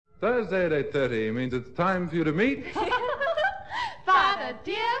Thursday at 8:30 means it's time for you to meet... Father,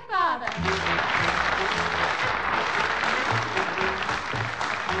 dear Father.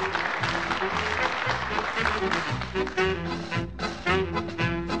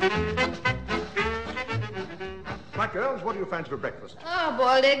 Right, girls, what do you fancy for breakfast? Oh,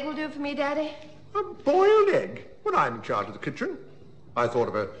 boiled egg will do for me, Daddy. A boiled egg? Well, I'm in charge of the kitchen. I thought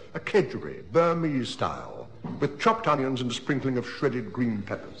of a kedgeree, Burmese style, with chopped onions and a sprinkling of shredded green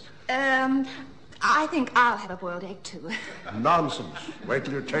peppers. I think I'll have a boiled egg, too. Nonsense. Wait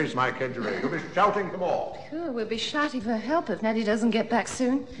till you taste my kedgeree. You'll be shouting for more. Sure, we'll be shouting for help if Natty doesn't get back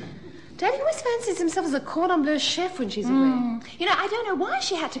soon. Daddy always fancies himself as a cordon bleu chef when she's away. You know, I don't know why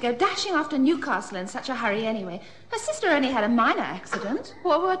she had to go dashing off to Newcastle in such a hurry anyway. Her sister only had a minor accident.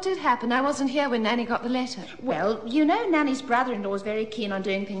 Well, what did happen? I wasn't here when Nanny got the letter. Well, you know Nanny's brother-in-law is very keen on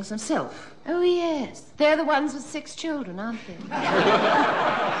doing things himself. Oh, yes. They're the ones with 6 children, aren't they?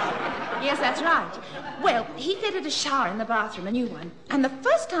 Yes, that's right. Well, he fitted a shower in the bathroom, a new one. And the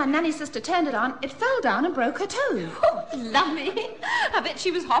first time Nanny's sister turned it on, it fell down and broke her toe. Oh, lummy. I bet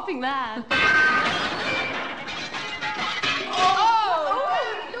she was hopping mad.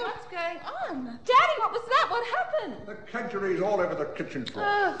 What's going on? Daddy, what was that? What happened? The kedgeree's all over the kitchen floor.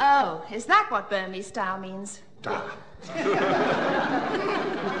 Oh, is that what Burmese style means? What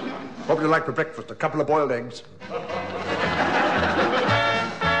would you like for breakfast? A couple of boiled eggs?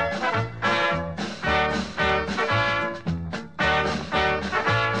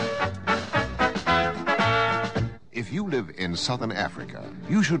 If you live in Southern Africa,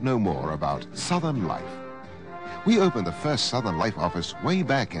 you should know more about Southern Life. We opened the first Southern Life office way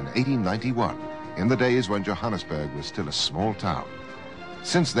back in 1891, in the days when Johannesburg was still a small town.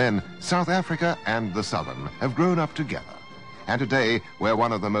 Since then, South Africa and the Southern have grown up together. And today, we're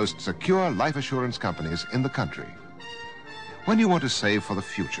one of the most secure life assurance companies in the country. When you want to save for the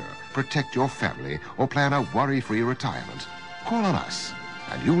future, protect your family, or plan a worry-free retirement, call on us,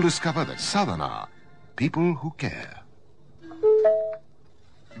 and you'll discover that Southern are people who care.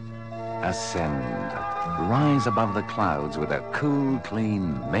 Ascend. Rise above the clouds with a cool,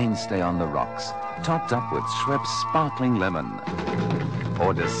 clean mainstay on the rocks, topped up with Schweppes sparkling lemon.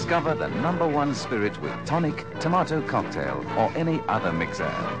 Or discover the #1 spirit with tonic, tomato cocktail, or any other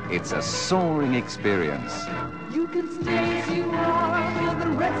mixer. It's a soaring experience. You can stay as you are for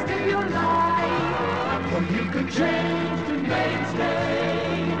the rest of your life, or you could change to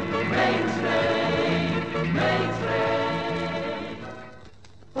mainstay, mainstay, mainstay.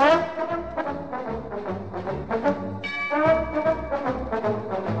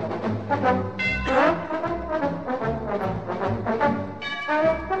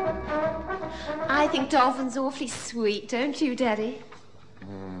 I think dolphins are awfully sweet, don't you, Daddy?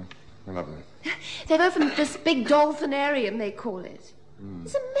 Lovely. They've opened this big dolphinarium, they call it.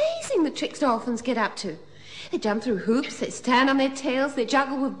 It's amazing the tricks dolphins get up to. They jump through hoops, they stand on their tails, they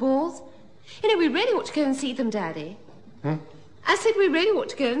juggle with balls. You know, we really ought to go and see them, Daddy. I said we really ought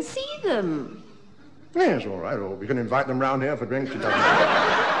to go and see them. Yes, all right. Or we can invite them round here for drinks.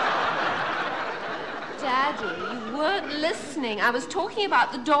 Daddy, you weren't listening. I was talking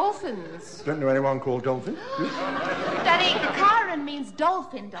about the dolphins. Don't know anyone called Dolphin? Daddy, Karen means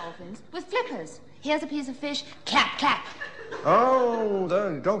dolphins, with flippers. Here's a piece of fish, clap, clap. Oh,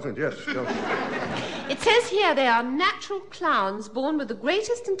 the dolphins, yes. Dolphins. It says here they are natural clowns born with the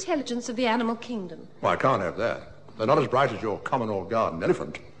greatest intelligence of the animal kingdom. Well, I can't have that. They're not as bright as your common old garden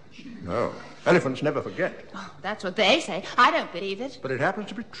elephant. No, elephants never forget. Oh, that's what they say. I don't believe it. But it happens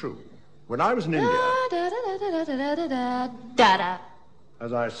to be true. When I was in India... Da-da.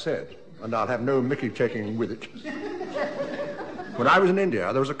 As I said, and I'll have no Mickey taking with it. When I was in India,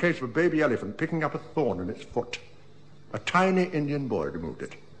 there was a case of a baby elephant picking up a thorn in its foot. A tiny Indian boy removed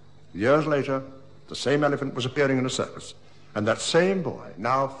it. Years later, the same elephant was appearing in a circus, and that same boy,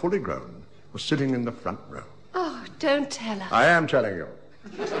 now fully grown, was sitting in the front row. Oh, don't tell us. I am telling you.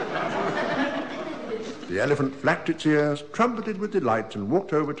 The elephant flapped its ears, trumpeted with delight, and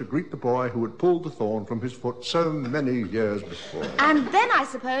walked over to greet the boy who had pulled the thorn from his foot so many years before. And then I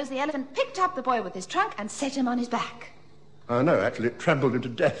suppose the elephant picked up the boy with his trunk and set him on his back. No, actually, it trembled him to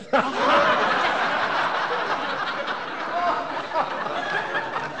death.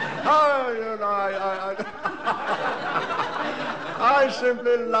 I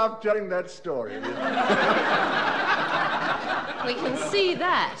simply love telling that story. We can see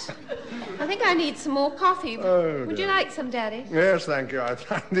that. I think I need some more coffee. Would you like some, Daddy? Yes, thank you. I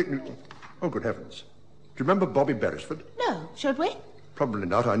think... Oh, good heavens. Do you remember Bobby Beresford? No, should we? Probably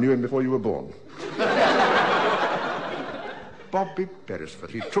not. I knew him before you were born. Bobby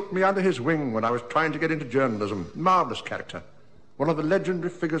Beresford. He took me under his wing when I was trying to get into journalism. Marvellous character. One of the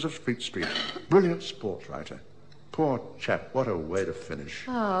legendary figures of Fleet Street. Brilliant sports writer. Poor chap, what a way to finish.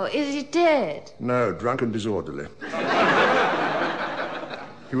 Oh, is he dead? No, drunk and disorderly.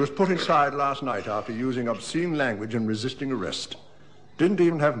 He was put inside last night after using obscene language and resisting arrest. Didn't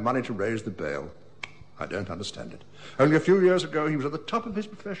even have money to raise the bail. I don't understand it. Only a few years ago, he was at the top of his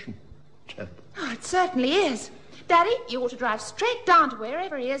profession. Terrible. Oh, it certainly is. Daddy, you ought to drive straight down to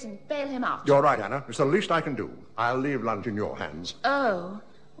wherever he is and bail him out. You're right, Anna. It's the least I can do. I'll leave lunch in your hands. Oh,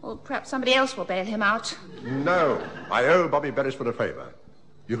 well, perhaps somebody else will bail him out. No, I owe Bobby Beresford a favour.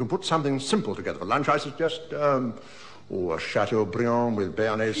 You can put something simple together for lunch. I suggest, a Chateaubriand with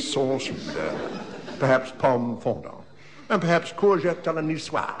béarnaise sauce and perhaps pomme fondant. And perhaps courgette à la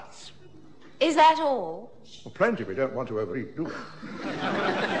niçoise. Is that all? Well, plenty. We don't want to overeat, do we?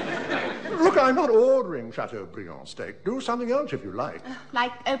 Look, I'm not ordering Chateaubriand steak. Do something else if you like.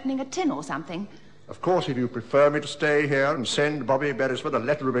 Like opening a tin or something. Of course, if you prefer me to stay here and send Bobby Beresford a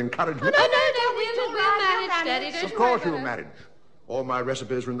letter of encouragement... No, we'll manage, Daddy. Don't Of course you'll manage. All my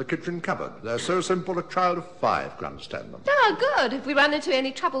recipes are in the kitchen cupboard. They're so simple a child of 5 can understand them. Oh, good. If we run into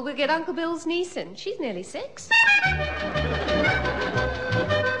any trouble, we'll get Uncle Bill's niece in. She's nearly 6.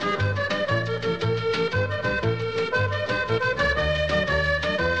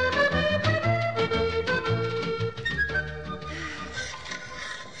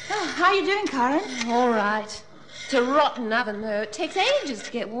 How are you doing, Karen? All right. It's a rotten oven, though. It takes ages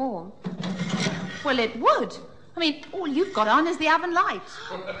to get warm. Well, it would. I mean, all you've got on is the oven light.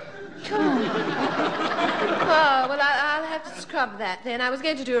 Oh, well, I'll have to scrub that then. I was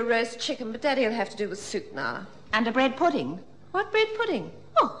going to do a roast chicken, but Daddy'll have to do with soup now. And a bread pudding. What bread pudding?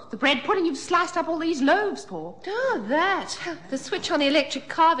 Oh, the bread pudding you've sliced up all these loaves for. Oh, that. The switch on the electric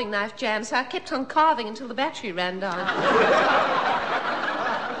carving knife jammed, so I kept on carving until the battery ran down.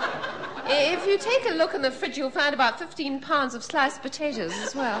 If you take a look in the fridge, you'll find about 15 pounds of sliced potatoes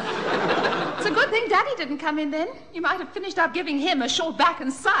as well. It's a good thing Daddy didn't come in then. You might have finished up giving him a short back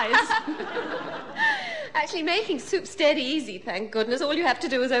and sides. Actually, making soup's dead easy, thank goodness. All you have to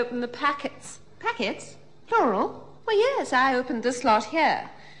do is open the packets. Packets? Plural? Well, yes, I opened this lot here.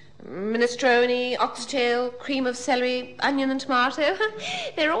 Minestrone, oxtail, cream of celery, onion and tomato.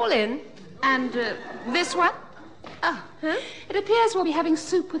 They're all in. And this one? Oh, huh? It appears we'll be having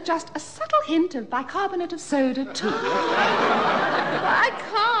soup with just a subtle hint of bicarbonate of soda, too. Bicarb?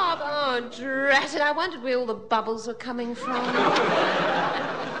 Oh, drat it. I wondered where all the bubbles were coming from.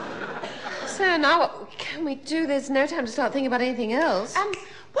 So now what can we do? There's no time to start thinking about anything else.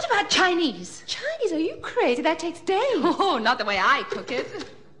 What about Chinese? Chinese? Are you crazy? That takes days. Oh, not the way I cook it.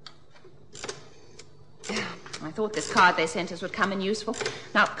 I thought this card they sent us would come in useful.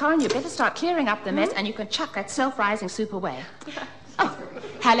 Now, Karen, you better start clearing up the mess, and you can chuck that self-rising soup away. Oh,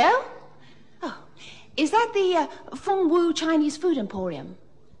 hello? Oh, is that the Feng Wu Chinese Food Emporium?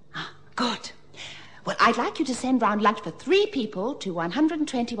 Ah, good. Well, I'd like you to send round lunch for 3 people to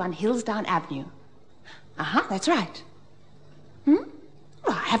 121 Hillsdown Avenue. Uh-huh, that's right. Well,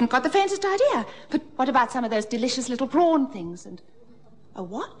 I haven't got the faintest idea. But what about some of those delicious little prawn things and... A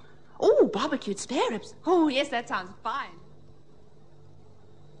what? Oh, barbecued spare ribs. Oh, yes, that sounds fine.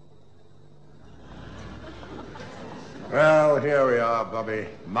 Well, here we are, Bobby.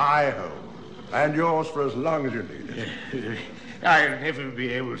 My home. And yours for as long as you need it. I'll never be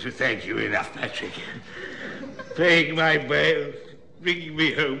able to thank you enough, Patrick. Paying my bail, bringing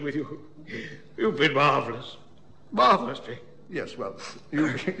me home with you. You've been marvellous. Marvellous, Dick. Yes, well,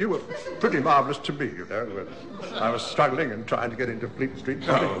 you were pretty marvellous to me, you know. I was struggling and trying to get into Fleet Street.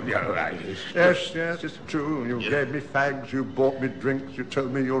 Oh, no, Yes, it's true. You gave me fags, you bought me drinks, you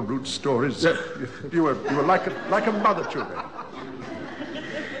told me your rude stories. You were like a mother to me.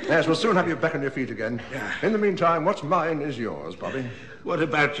 Yes, we'll soon have you back on your feet again. In the meantime, what's mine is yours, Bobby. What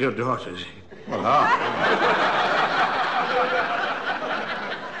about your daughters? Well,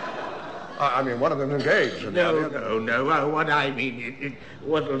 I mean, one of them's engaged. And No. What I mean,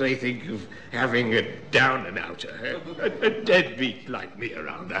 what will they think of having a down-and-outer, a deadbeat like me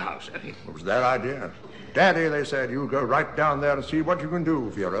around the house? It was their idea. Daddy, they said, you go right down there and see what you can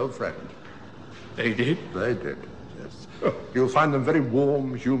do for your old friend. They did? They did, yes. You'll find them very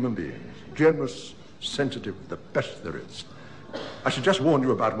warm human beings. Generous, sensitive, the best there is. I should just warn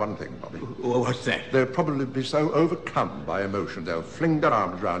you about one thing, Bobby. What's that? They'll probably be so overcome by emotion, they'll fling their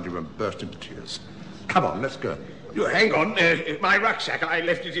arms round you and burst into tears. Come on, let's go. You hang on. My rucksack, I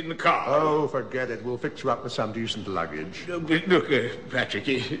left it in the car. Oh, forget it. We'll fix you up with some decent luggage. Look, Patrick,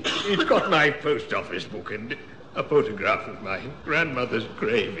 it's got my post office book and a photograph of my grandmother's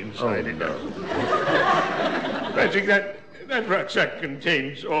grave inside it. No. Patrick, that rucksack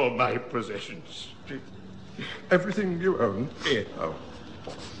contains all my possessions. Everything you own? Yeah. Oh,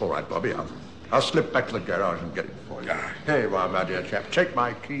 all right, Bobby. I'll slip back to the garage and get it for you. Here you are, my dear chap. Take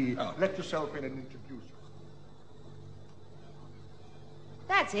my key. Oh. Let yourself in and introduce yourself.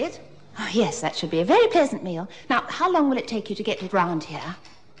 That's it. Oh, yes, that should be a very pleasant meal. Now, how long will it take you to get round here?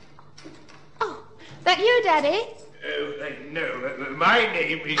 Oh, that you, Daddy? No, my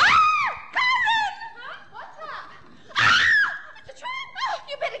name is... What's up? It's a trap! Oh,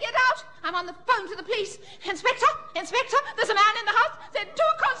 you better get out. I'm on the phone to the police. Inspector, there's a man in the house. Send 2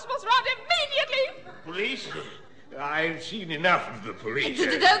 constables round immediately. Police? I've seen enough of the police.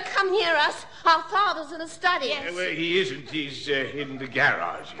 Don't come near us. Our father's in a study. Well, he isn't. He's in the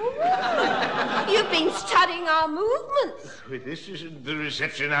garage. You've been studying our movements. Well, this isn't the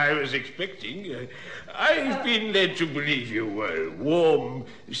reception I was expecting. I've been led to believe you were warm,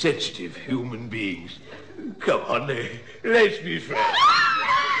 sensitive human beings. Come on, let's be friends.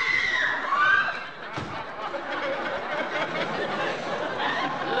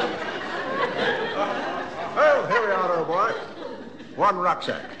 Oh, here we are, old boy. 1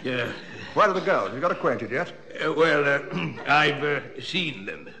 rucksack. Yeah. Where are the girls? You got acquainted yet? I've seen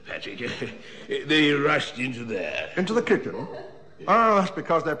them, Patrick. They rushed into there. Into the kitchen? Oh, that's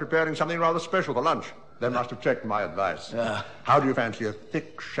because they're preparing something rather special for lunch. They must have taken my advice. How do you fancy a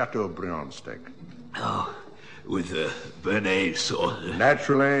thick Chateaubriand steak? Oh, with a béarnaise sauce.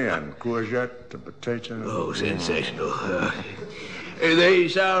 Naturally, and courgette and potato. Oh, sensational. They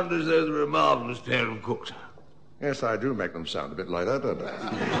sound as though they're a marvelous pair of cooks. Yes, I do make them sound a bit like that, don't I?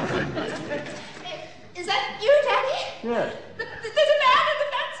 Is that you, Daddy? Yes. There's a man in the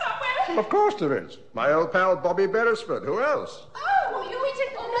flat somewhere. Well, of course there is. My old pal Bobby Beresford. Who else? Oh, we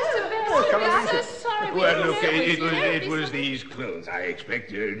didn't know. Oh, come and I'm meet so you. sorry. Well, look, it was these clothes. I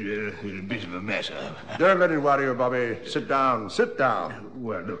expected a bit of a mess up. Don't let it worry you, Bobby. Sit down. Sit down.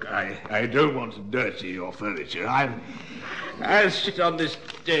 Well, look, I don't want to dirty your furniture. I'll sit on this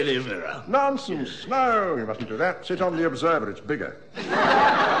Daily Mirror. Nonsense. No, you mustn't do that. Sit on the Observer. It's bigger.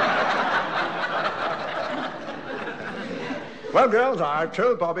 Well, girls, I've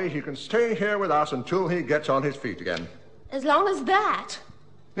told Bobby he can stay here with us until he gets on his feet again. As long as that.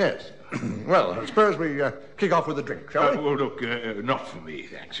 Yes. Well, I suppose we kick off with a drink, shall we? Oh, look, not for me,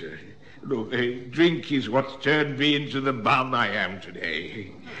 thanks. Look, drink is what's turned me into the bum I am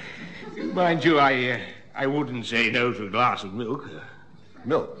today. Mind you, I wouldn't say no to a glass of milk.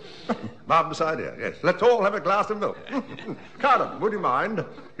 Milk? Marvellous idea, yes. Let's all have a glass of milk. Carlin, would you mind?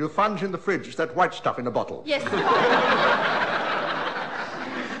 You'll fudge in the fridge. It's that white stuff in a bottle. Yes.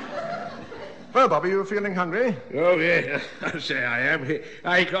 Well, Bobby, you feeling hungry? Oh, yes, I say I am.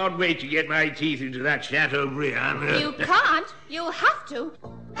 I can't wait to get my teeth into that Chateaubriand. You can't. You'll have to.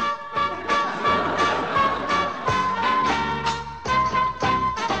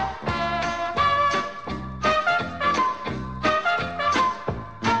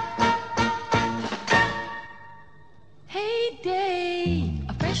 Hey, day,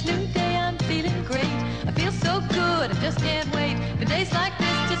 a fresh new day, I'm feeling great. I feel so good, I just can't wait for days like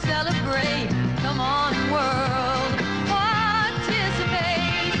this to celebrate. Come on, world,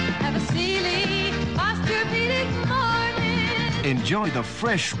 participate. Have a Sealy Posturepedic morning. Enjoy the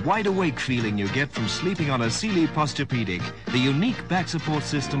fresh, wide-awake feeling you get from sleeping on a Sealy Posturepedic, the unique back support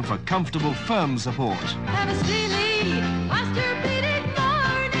system for comfortable, firm support. Have a Sealy Posturepedic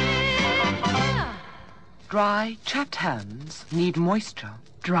morning. Dry, chapped hands need moisture.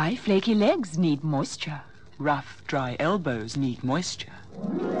 Dry, flaky legs need moisture. Rough, dry elbows need moisture.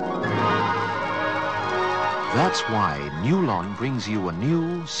 That's why Newlon brings you a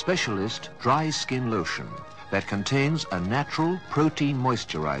new specialist dry skin lotion that contains a natural protein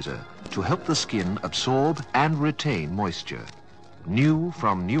moisturizer to help the skin absorb and retain moisture. New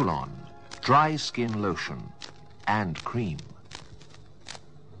from Newlon, dry skin lotion and cream.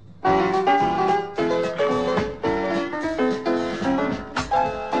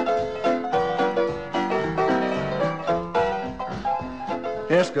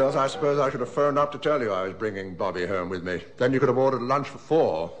 Yes, girls, I suppose I should have phoned up to tell you I was bringing Bobby home with me. Then you could have ordered lunch for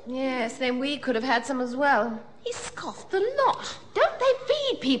 4. Yes, then we could have had some as well. He scoffed the lot. Don't they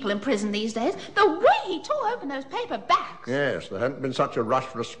feed people in prison these days? The way he tore open those paper bags. Yes, there hadn't been such a rush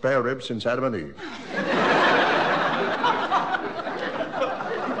for a spare rib since Adam and Eve.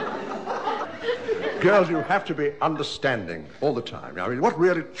 Girls, you have to be understanding all the time. I mean, what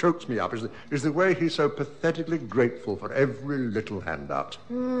really chokes me up is the way he's so pathetically grateful for every little handout.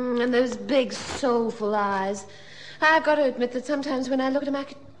 And those big, soulful eyes. I've got to admit that sometimes when I look at him, I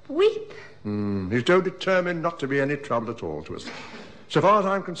could weep. He's so determined not to be any trouble at all to us. So far as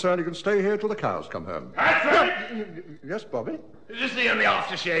I'm concerned, you can stay here till the cows come home. That's right. Yes, Bobby? Is this the only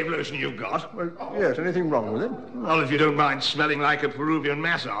aftershave lotion you've got? Well, yes, anything wrong with it? Well, if you don't mind smelling like a Peruvian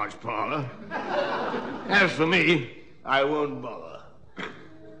massage parlor. As for me, I won't bother.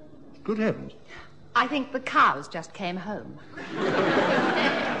 Good heavens. I think the cows just came home.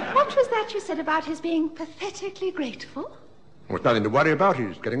 What was that you said about his being pathetically grateful? Well, it's nothing to worry about.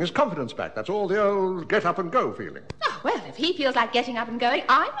 He's getting his confidence back. That's all the old get-up-and-go feeling. Oh, well, if he feels like getting up and going,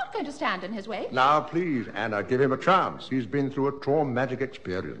 I'm not going to stand in his way. Now, please, Anna, give him a chance. He's been through a traumatic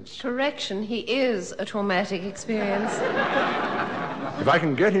experience. Correction, he is a traumatic experience. If I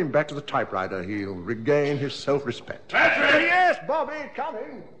can get him back to the typewriter, he'll regain his self-respect. Patrick! Yes, Bobby,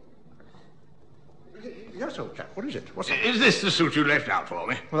 coming. Yes, old chap, what is it? What's Is this the suit you left out for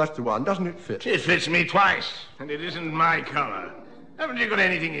me? Well, that's the one. Doesn't it fit? It fits me twice, and it isn't my color. Haven't you got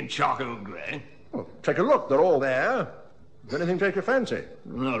anything in charcoal grey? Well, take a look. They're all there. Does anything take your fancy?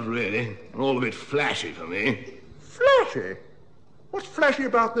 Not really. All a bit flashy for me. Flashy? What's flashy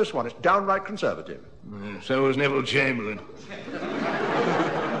about this one? It's downright conservative. So was Neville Chamberlain.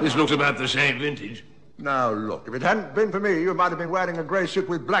 This looks about the same vintage. Now, look, if it hadn't been for me, you might have been wearing a grey suit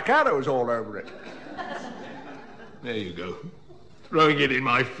with black arrows all over it. There you go. Throwing it in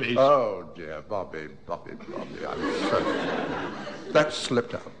my face. Oh, dear, Bobby, I'm sorry. That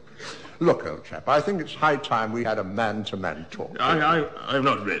slipped out. Look, old chap, I think it's high time we had a man-to-man talk. I'm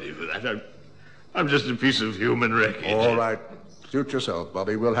not ready for that. I'm just a piece of human wreckage. All right. Suit yourself,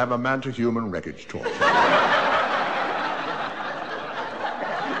 Bobby. We'll have a man-to-human wreckage talk.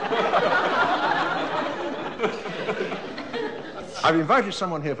 I've invited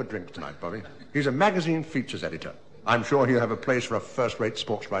someone here for drinks tonight, Bobby. He's a magazine features editor. I'm sure he'll have a place for a first-rate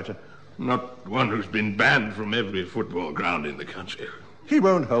sports writer. Not one who's been banned from every football ground in the country. He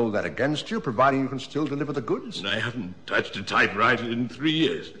won't hold that against you, providing you can still deliver the goods. I haven't touched a typewriter in 3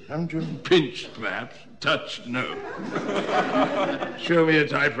 years. Haven't you? Pinched, perhaps. Touched, no. Show me a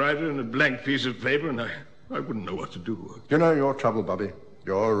typewriter and a blank piece of paper, and I wouldn't know what to do. You know your trouble, Bobby?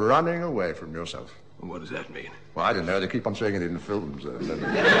 You're running away from yourself. What does that mean? Well, I don't know. They keep on saying it in films.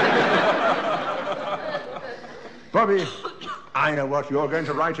 Bobby, I know what you're going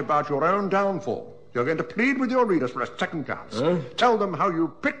to write about your own downfall. You're going to plead with your readers for a second chance. Huh? Tell them how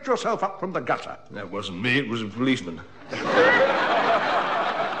you picked yourself up from the gutter. That wasn't me. It was a policeman.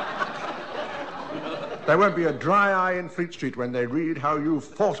 There won't be a dry eye in Fleet Street when they read how you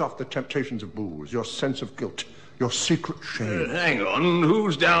fought off the temptations of booze, your sense of guilt, your secret shame. Hang on.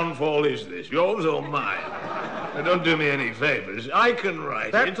 Whose downfall is this? Yours or mine? Now, don't do me any favors. I can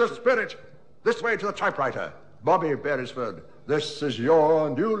write That's the spirit. This way to the typewriter. Bobby Beresford, this is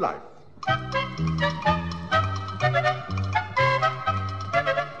your new life. I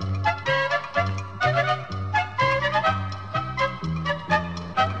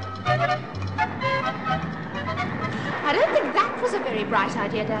don't think that was a very bright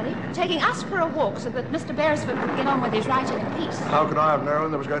idea, Daddy. Taking us for a walk so that Mr. Beresford could get on with his writing in peace. How could I have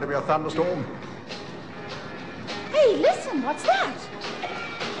known there was going to be a thunderstorm? Hey, listen, what's that?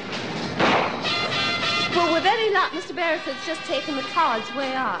 Well, we're very lucky Mr. Beresford's just taken the cards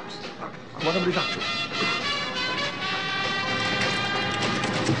way out. I wonder what he's up to.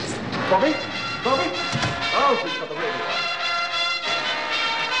 Bobby? Bobby? Oh, he's got the radio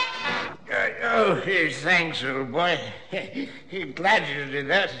on. Here's thanks, old boy. Glad you did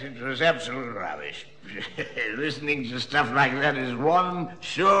that. It was absolute rubbish. Listening to stuff like that is one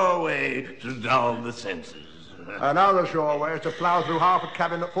sure way to dull the senses. Another sure way is to plough through half a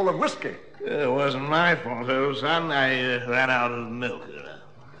cabinet full of whiskey. It wasn't my fault, old son. I ran out of milk.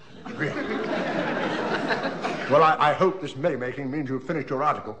 Well, I hope this merrymaking means you've finished your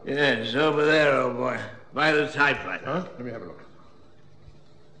article. Yes, over there, old boy. By the typewriter. Huh? Let me have a look.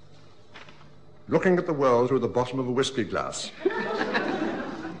 Looking at the world through the bottom of a whiskey glass.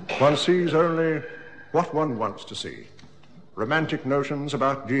 One sees only what one wants to see. Romantic notions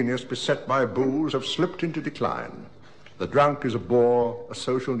about genius beset by booze have slipped into decline. The drunk is a bore, a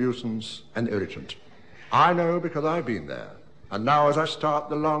social nuisance, an irritant. I know because I've been there. And now as I start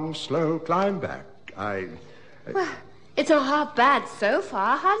the long, slow climb back, Well, it's not half bad so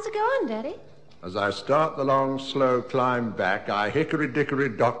far. How does it go on, Daddy? As I start the long, slow climb back, I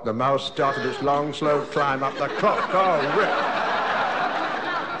hickory-dickory-dock, the mouse started its long, slow climb up the clock. Oh, rip!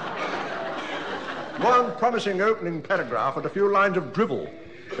 One promising opening paragraph and a few lines of drivel.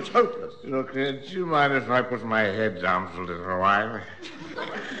 It's hopeless. Look, do you mind if I put my head down for a little while?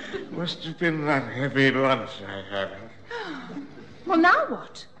 Must have been that happy lunch I had. Well, now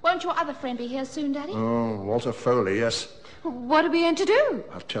what? Won't your other friend be here soon, Daddy? Oh, Walter Foley, yes. What are we going to do?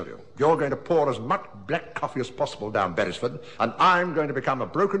 I'll tell you. You're going to pour as much black coffee as possible down Beresford, and I'm going to become a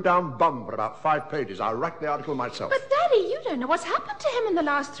broken-down bum for about 5 pages. I'll write the article myself. But, Daddy, you don't know what's happened to him in the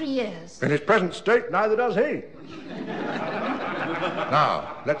last 3 years. In his present state, neither does he.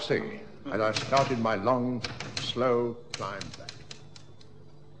 Now, let's see. As I started my long, slow climb back.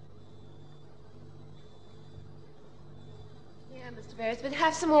 Yeah, Mr. Beresford,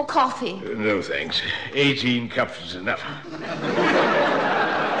 have some more coffee. No, thanks. 18 cups is enough.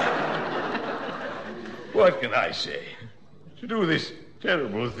 What can I say? To do this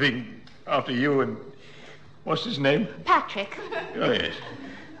terrible thing after you and... What's his name? Patrick. Oh, yes.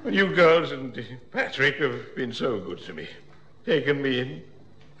 Well, you girls and Patrick have been so good to me. Taken me in,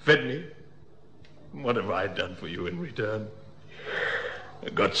 fed me. What have I done for you in return? I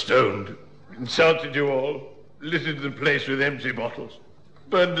got stoned, insulted you all, littered the place with empty bottles,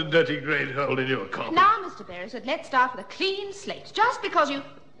 burned a dirty great hole in your carpet. Now, Mr. Beresford, let's start with a clean slate. Just because you...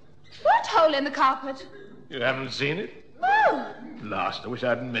 What hole in the carpet? You haven't seen it? No. Last, I wish I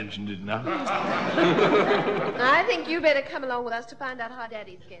hadn't mentioned it now. I think you better come along with us to find out how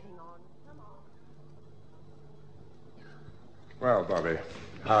Daddy's getting on. Come on. Well, Bobby,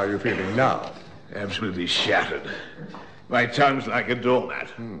 how are you feeling now? Absolutely shattered. My tongue's like a doormat.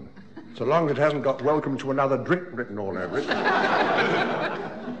 So long as it hasn't got welcome to another drink written all over it.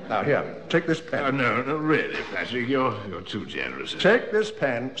 Now, here, take this pen. No, really, Patrick, you're too generous. Take this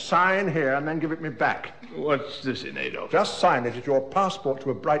pen, sign here, and then give it me back. What's this in aid of? Just sign it as your passport to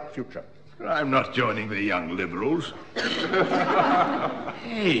a bright future. I'm not joining the young liberals.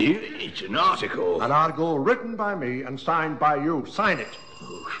 Hey, it's an article. An article written by me and signed by you. Sign it.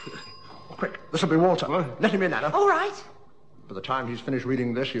 Quick, this'll be Walter. What? Let him in, Anna. All right. By the time he's finished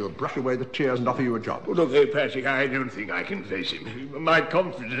reading this, he'll brush away the tears and offer you a job. Oh, look, Patrick, I don't think I can face him. My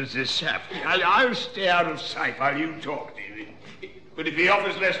confidence is sapped. I'll stay out of sight while you talk to him. But if he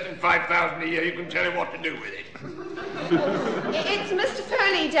offers less than $5,000 a year, you can tell him what to do with it. It's Mr.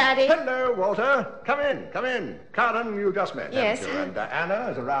 Furley, Daddy. Hello, Walter. Come in. Karen, you just met. Yes. And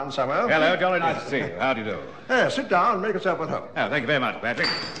Anna is around somewhere. Hello, jolly nice to see you. How do you do? Sit down and make yourself at home. Oh, thank you very much, Patrick.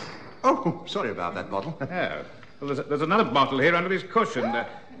 Oh, sorry about that bottle. Oh, well, there's another bottle here under this cushion.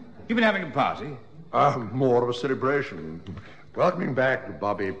 You've been having a party? More of a celebration. Welcoming back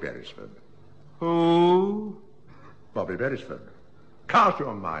Bobby Beresford. Who? Bobby Beresford. Cast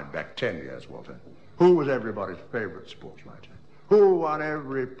your mind back 10 years, Walter. Who was everybody's favorite sports writer? Who won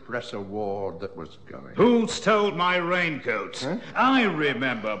every press award that was going? Who stole my raincoat? Huh? I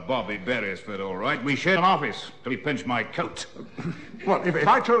remember Bobby Beresford, all right. We shared an office till he pinched my coat. Well, if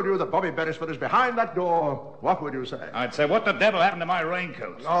I told you that Bobby Beresford is behind that door, what would you say? I'd say, what the devil happened to my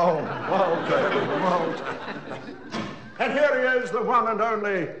raincoat? Oh, Walter. And here he is, the one and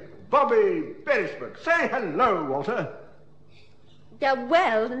only Bobby Beresford. Say hello, Walter.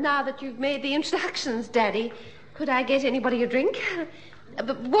 Well, now that you've made the introductions, Daddy, could I get anybody a drink?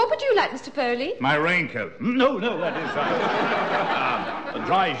 But what would you like, Mr. Foley? My raincoat. No, that is a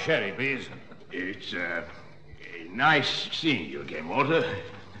dry sherry, please. It's nice seeing you again, Walter.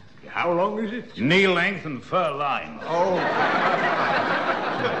 How long is it? Knee length and fur line. Oh.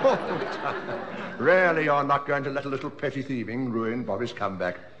 Really, you're not going to let a little petty thieving ruin Bobby's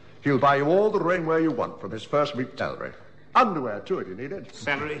comeback. He'll buy you all the rainwear you want from his first week's salary. Underwear, too, if you need it.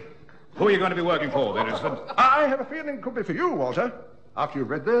 Salary? Who are you going to be working for, Beresford? I have a feeling it could be for you, Walter. After you've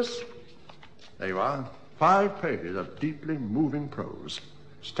read this, there you are. 5 pages of deeply moving prose.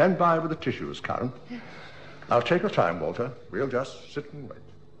 Stand by with the tissues, Karen. Now, take your time, Walter. We'll just sit and wait.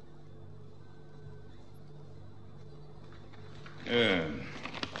 Yeah.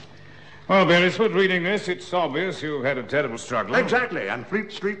 Well, Beresford, reading this, it's obvious you've had a terrible struggle. Exactly, and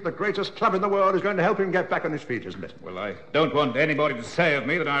Fleet Street, the greatest club in the world, is going to help him get back on his feet, isn't it? Well, I don't want anybody to say of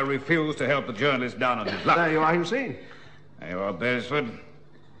me that I refuse to help the journalist down on his luck. There you are, you see. There you are, Beresford.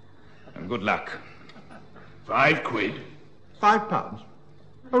 And good luck. £5? £5?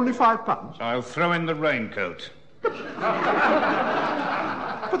 Only £5? I'll throw in the raincoat.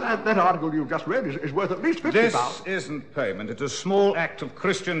 But that article you've just read is worth at least £50. This isn't payment. It's a small act of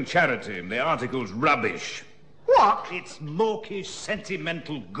Christian charity. The article's rubbish. What? It's mawkish,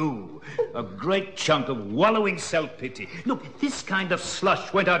 sentimental goo. A great chunk of wallowing self-pity. Look, this kind of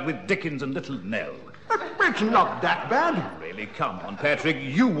slush went out with Dickens and Little Nell. It's not that bad. Really, come on, Patrick.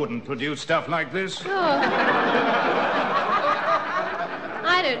 You wouldn't produce stuff like this.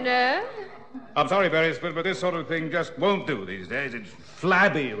 I don't know. I'm sorry, Beresford, but this sort of thing just won't do these days. It's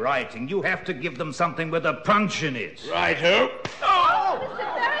flabby writing. You have to give them something with a punch in it. Righto. Oh,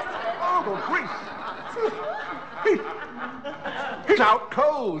 good grief. He's out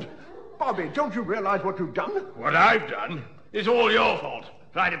cold. Bobby, don't you realize what you've done? What I've done is all your fault.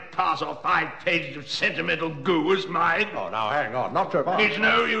 Trying to pass off 5 pages of sentimental goo as mine. Oh, now, hang on. Not so fast. It's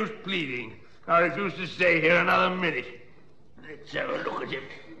no use pleading. I refuse to stay here another minute. Let's have a look at him.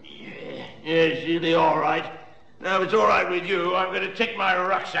 Yes, he'll be all right. Now, if it's all right with you, I'm going to take my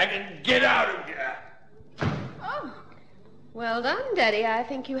rucksack and get out of here. Oh, well done, Daddy. I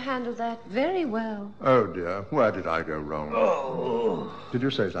think you handled that very well. Oh, dear. Where did I go wrong? Oh. Did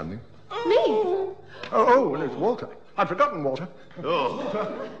you say something? Me? Oh, and it's Walter. I'd forgotten Walter. Oh.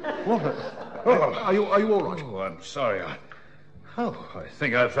 Walter. Oh, are you all right? Oh, I'm sorry. I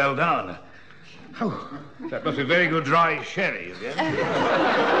think I fell down. Oh, that must be very good dry sherry again.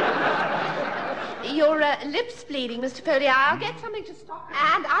 Your lips bleeding, Mr. Foley. I'll get something to stop it.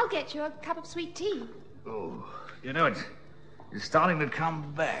 And I'll get you a cup of sweet tea. Oh, you know, it's starting to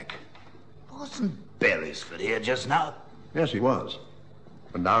come back. Wasn't Beresford here just now? Yes, he was.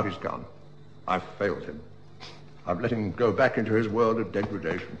 And now he's gone. I've failed him. I've let him go back into his world of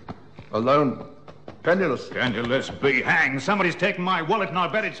degradation. Alone, penniless. Penniless be hanged. Somebody's taken my wallet and I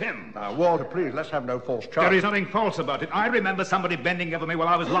bet it's him. Now, Walter, please, let's have no false charge. There is nothing false about it. I remember somebody bending over me while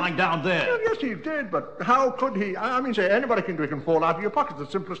I was lying down there. Well, yes, he did, but how could he? I mean, say, anybody can fall out of your pocket. The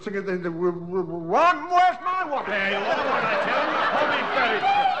simplest thing is one, where's my wallet? There you are, what I tell you. Hold me very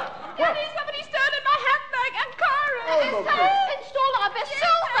Daddy, somebody stolen my handbag and car. Oh, It's stole our best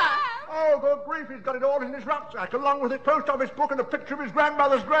silver. Oh, good grief, he's got it all in his rucksack, along with his post office book and a picture of his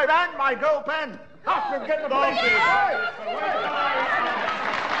grandmother's grave, and my gold pen. Help him get the police.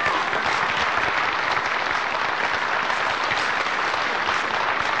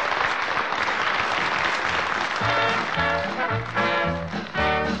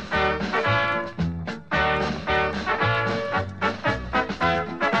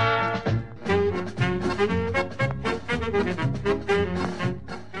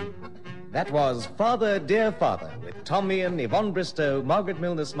 That was Father, Dear Father, with Tom Meehan, Yvonne Bristow, Margaret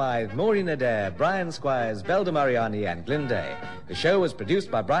Milner-Smythe, Maureen Adair, Brian Squires, Belda Mariani, and Glyn Day. The show was produced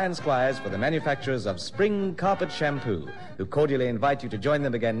by Brian Squires for the manufacturers of Spring Carpet Shampoo, who cordially invite you to join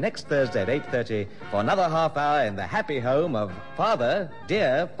them again next Thursday at 8:30 for another half hour in the happy home of Father,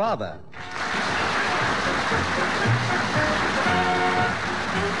 Dear Father.